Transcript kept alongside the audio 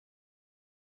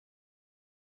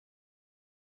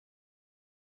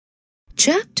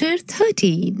Chapter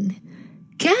 13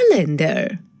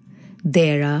 Calendar.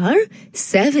 There are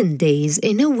 7 days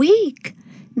in a week.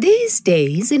 These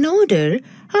days in order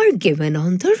are given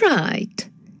on the right: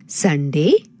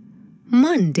 Sunday,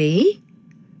 Monday,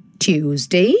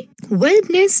 Tuesday,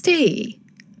 Wednesday,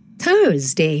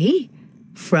 Thursday,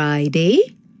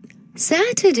 Friday,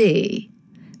 Saturday.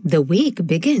 The week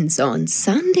begins on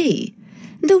Sunday.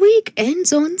 The week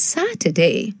ends on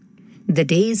Saturday. The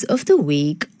days of the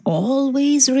week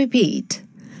always repeat.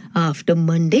 After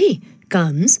Monday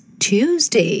comes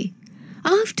Tuesday.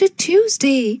 After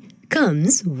Tuesday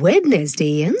comes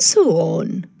Wednesday, and so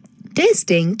on.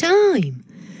 Testing time.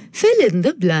 Fill in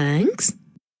the blanks.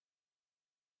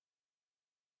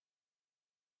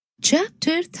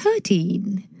 Chapter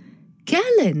 13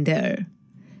 Calendar.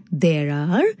 There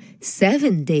are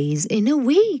 7 days in a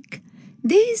week.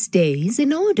 These days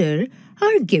in order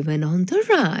are given on the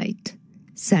right: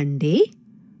 Sunday,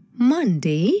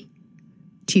 Monday,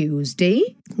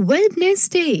 Tuesday,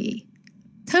 Wednesday,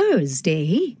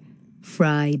 Thursday,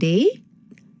 Friday,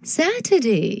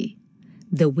 Saturday.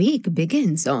 The week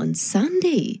begins on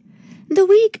Sunday. The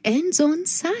week ends on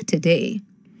Saturday.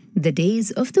 The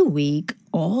days of the week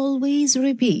always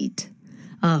repeat.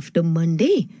 After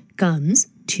Monday comes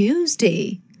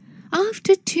Tuesday.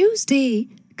 After Tuesday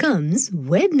comes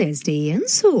Wednesday, and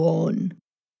so on.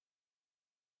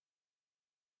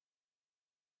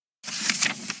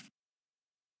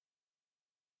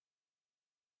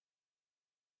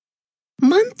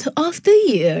 Month of the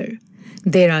year.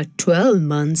 There are 12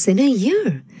 months in a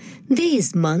year.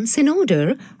 These months in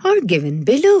order are given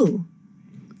below: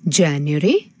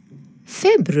 January,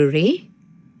 February,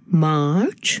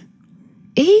 March,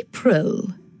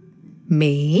 April,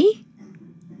 May,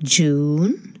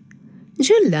 June,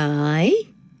 July,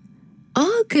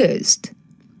 August,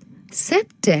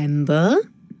 September,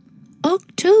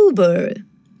 October,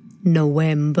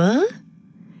 November,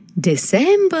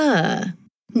 December.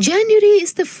 January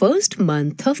is the first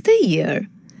month of the year.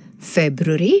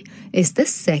 February is the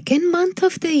second month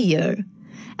of the year.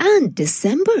 And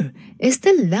December is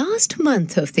the last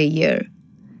month of the year.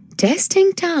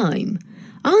 Testing time.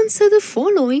 Answer the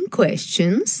following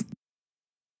questions.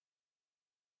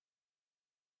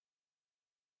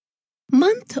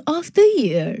 Month of the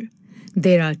year.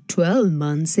 There are 12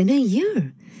 months in a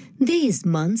year. These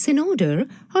months in order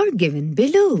are given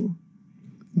below: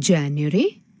 January,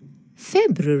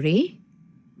 February,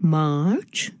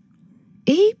 March,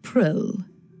 April,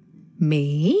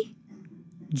 May,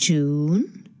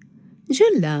 June,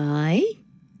 July,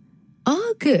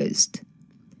 August,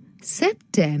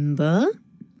 September,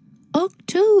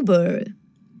 October,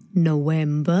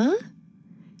 November,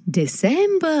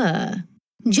 December.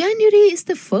 January is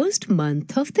the first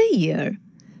month of the year.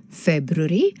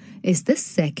 February is the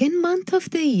second month of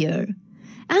the year.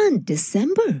 And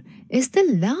December is the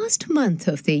last month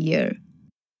of the year.